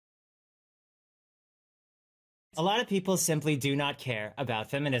A lot of people simply do not care about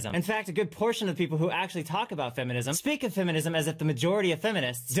feminism. In fact, a good portion of the people who actually talk about feminism speak of feminism as if the majority of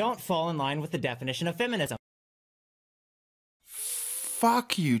feminists don't fall in line with the definition of feminism.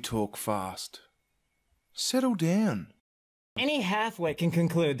 Fuck you, talk fast. Settle down. Any halfwit can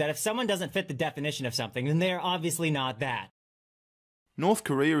conclude that if someone doesn't fit the definition of something, then they are obviously not that. North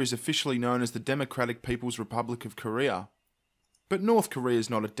Korea is officially known as the Democratic People's Republic of Korea. But North Korea is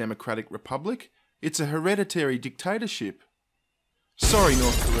not a democratic republic. It's a hereditary dictatorship. Sorry,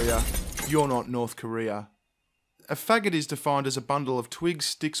 North Korea. You're not North Korea. A faggot is defined as a bundle of twigs,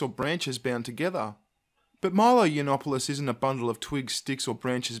 sticks or branches bound together. But Milo Yiannopoulos isn't a bundle of twigs, sticks or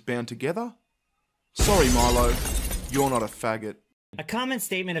branches bound together. Sorry, Milo. You're not a faggot. A common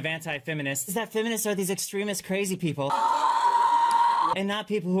statement of anti-feminists is that feminists are these extremist crazy people and not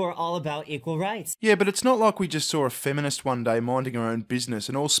people who are all about equal rights. Yeah, but it's not like we just saw a feminist one day minding her own business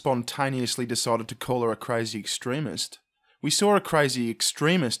and all spontaneously decided to call her a crazy extremist. We saw a crazy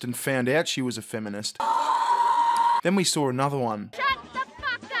extremist and found out she was a feminist. Then we saw another one. Shut the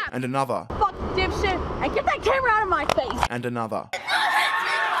fuck up! And another. Fuck dipshit! And get that camera out of my face! And another.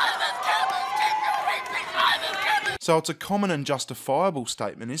 So it's a common and justifiable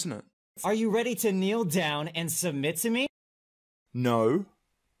statement, isn't it? Are you ready to kneel down and submit to me? No.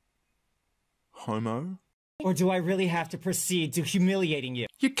 Homo. Or do I really have to proceed to humiliating you?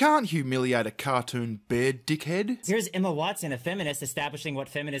 You can't humiliate a cartoon bear, dickhead. Here's Emma Watson, a feminist, establishing what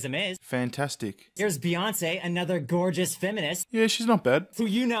feminism is. Fantastic. Here's Beyonce, another gorgeous feminist. Yeah, she's not bad. Who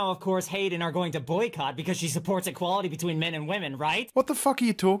you now, of course, hate and are going to boycott because she supports equality between men and women, right? What the fuck are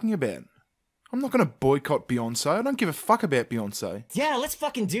you talking about? I'm not going to boycott Beyonce. I don't give a fuck about Beyonce. Yeah, let's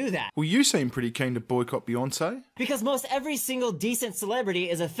fucking do that. Well, you seem pretty keen to boycott Beyonce. Because most every single decent celebrity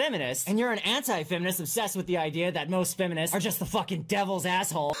is a feminist, and you're an anti-feminist obsessed with the idea that most feminists are just the fucking devil's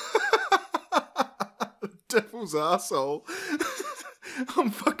asshole. Devil's asshole. I'm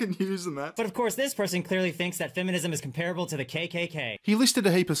fucking using that. But of course, this person clearly thinks that feminism is comparable to the KKK. He listed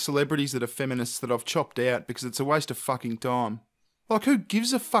a heap of celebrities that are feminists that I've chopped out because it's a waste of fucking time. Like, who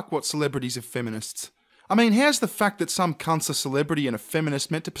gives a fuck what celebrities are feminists? I mean, how's the fact that some cunt's a celebrity and a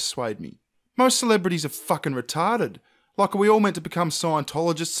feminist meant to persuade me? Most celebrities are fucking retarded. Like, are we all meant to become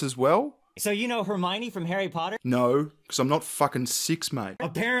Scientologists as well? So you know Hermione from Harry Potter? No, because I'm not fucking 6, mate.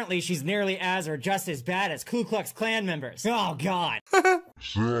 Apparently she's nearly as or just as bad as Ku Klux Klan members. Oh god.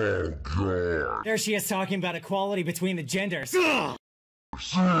 Oh god. There she is talking about equality between the genders. Ugh.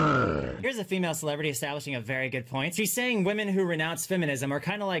 Here's a female celebrity establishing a very good point. She's saying women who renounce feminism are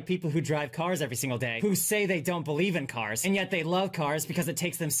kind of like people who drive cars every single day, who say they don't believe in cars, and yet they love cars because it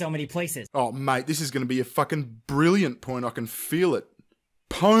takes them so many places. Oh, mate, this is going to be a fucking brilliant point. I can feel it.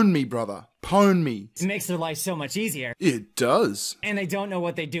 Pwn me, brother. Pwn me. It makes their life so much easier. It does. And they don't know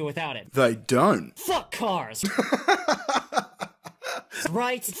what they do without it. They don't. Fuck cars.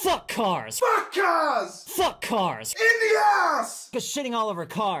 Right? Fuck cars. Fuck cars! Fuck cars. In the ass! Because shitting all over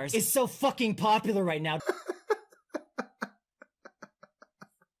cars is so fucking popular right now.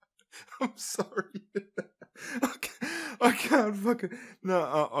 I'm sorry. I can't fucking...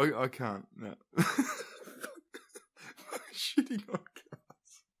 No, I can't. No. Shitting on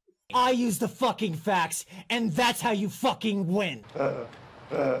cars. I use the fucking facts, and that's how you fucking win.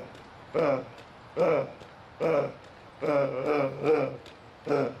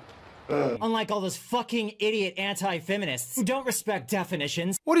 Unlike all those fucking idiot anti-feminists who don't respect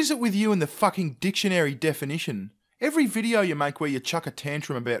definitions. What is it with you and the fucking dictionary definition? Every video you make where you chuck a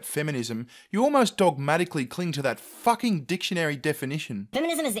tantrum about feminism, you almost dogmatically cling to that fucking dictionary definition.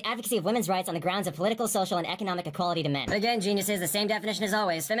 Feminism is the advocacy of women's rights on the grounds of political, social, and economic equality to men. But again, geniuses, the same definition as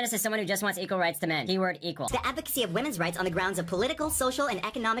always. Feminist is someone who just wants equal rights to men. Keyword equal. The advocacy of women's rights on the grounds of political, social, and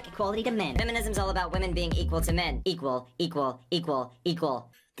economic equality to men. Feminism's all about women being equal to men. Equal, equal, equal,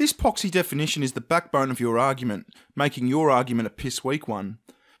 equal. This poxy definition is the backbone of your argument, making your argument a piss weak one.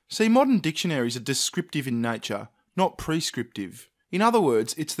 See, modern dictionaries are descriptive in nature, not prescriptive. In other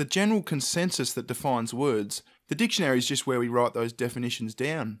words, it's the general consensus that defines words. The dictionary is just where we write those definitions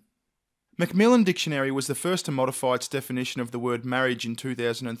down. Macmillan Dictionary was the first to modify its definition of the word marriage in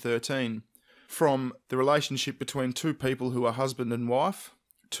 2013, from the relationship between two people who are husband and wife,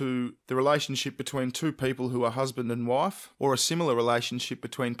 to the relationship between two people who are husband and wife, or a similar relationship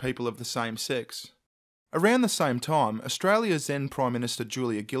between people of the same sex. Around the same time, Australia's then Prime Minister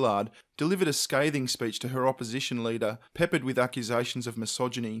Julia Gillard delivered a scathing speech to her opposition leader, peppered with accusations of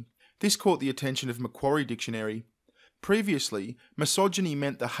misogyny. This caught the attention of Macquarie Dictionary. Previously, misogyny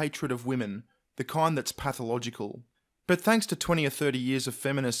meant the hatred of women, the kind that's pathological. But thanks to 20 or 30 years of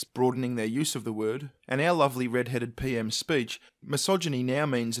feminists broadening their use of the word, and our lovely red-headed PM's speech, misogyny now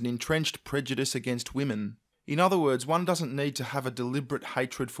means an entrenched prejudice against women. In other words, one doesn't need to have a deliberate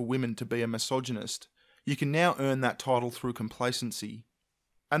hatred for women to be a misogynist. You can now earn that title through complacency.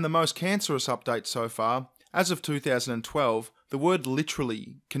 And the most cancerous update so far, as of 2012, the word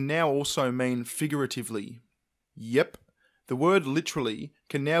literally can now also mean figuratively. Yep, the word literally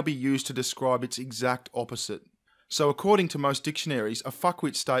can now be used to describe its exact opposite. So according to most dictionaries, a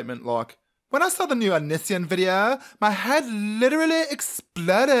fuckwit statement like, "When I saw the new Onision video, my head literally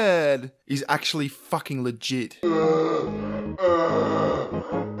exploded," is actually fucking legit.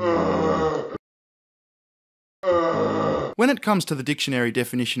 When it comes to the dictionary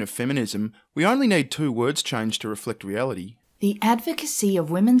definition of feminism, we only need 2 words changed to reflect reality. The advocacy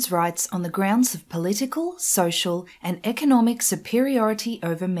of women's rights on the grounds of political, social, and economic superiority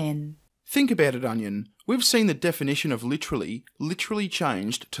over men. Think about it, Onion. We've seen the definition of literally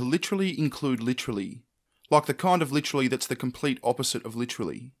changed to literally include literally. Like the kind of literally that's the complete opposite of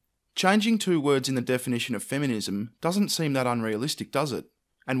literally. Changing 2 words in the definition of feminism doesn't seem that unrealistic, does it?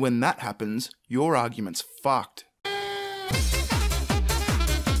 And when that happens, your argument's fucked.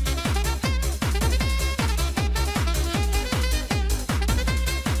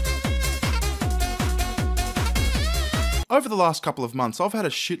 Over the last couple of months, I've had a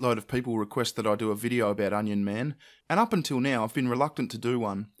shitload of people request that I do a video about Onion Man, and up until now I've been reluctant to do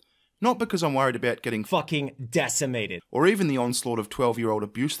one. Not because I'm worried about getting fucking decimated, or even the onslaught of 12-year-old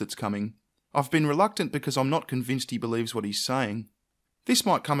abuse that's coming. I've been reluctant because I'm not convinced he believes what he's saying. This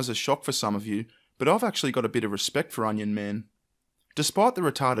might come as a shock for some of you, but I've actually got a bit of respect for Onion Man. Despite the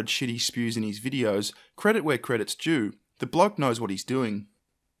retarded shit he spews in his videos, credit where credit's due, the bloke knows what he's doing.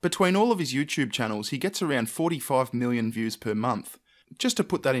 Between all of his YouTube channels, he gets around 45 million views per month. Just to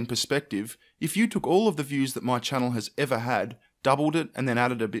put that in perspective, if you took all of the views that my channel has ever had, doubled it, and then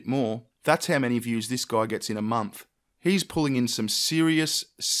added a bit more, that's how many views this guy gets in a month. He's pulling in some serious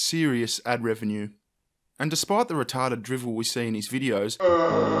ad revenue. And despite the retarded drivel we see in his videos,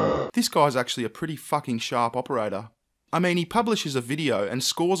 this guy's actually a pretty fucking sharp operator. I mean, he publishes a video and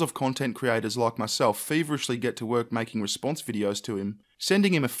scores of content creators like myself feverishly get to work making response videos to him,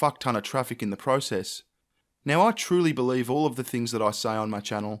 sending him a fuck ton of traffic in the process. Now, I truly believe all of the things that I say on my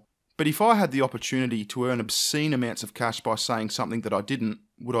channel, but if I had the opportunity to earn obscene amounts of cash by saying something that I didn't,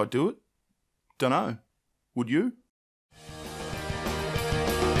 would I do it? Dunno. Would you?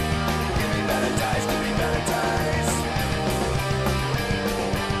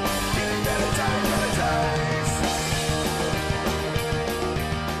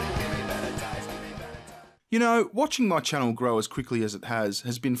 You know, watching my channel grow as quickly as it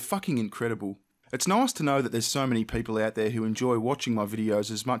has been fucking incredible. It's nice to know that there's so many people out there who enjoy watching my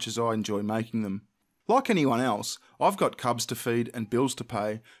videos as much as I enjoy making them. Like anyone else, I've got cubs to feed and bills to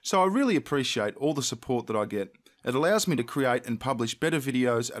pay, so I really appreciate all the support that I get. It allows me to create and publish better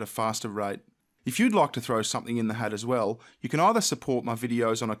videos at a faster rate. If you'd like to throw something in the hat as well, you can either support my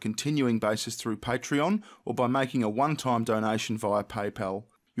videos on a continuing basis through Patreon or by making a one-time donation via PayPal.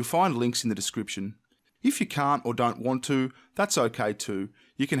 You'll find links in the description. If you can't or don't want to, that's okay too.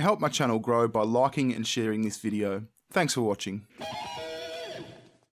 You can help my channel grow by liking and sharing this video. Thanks for watching.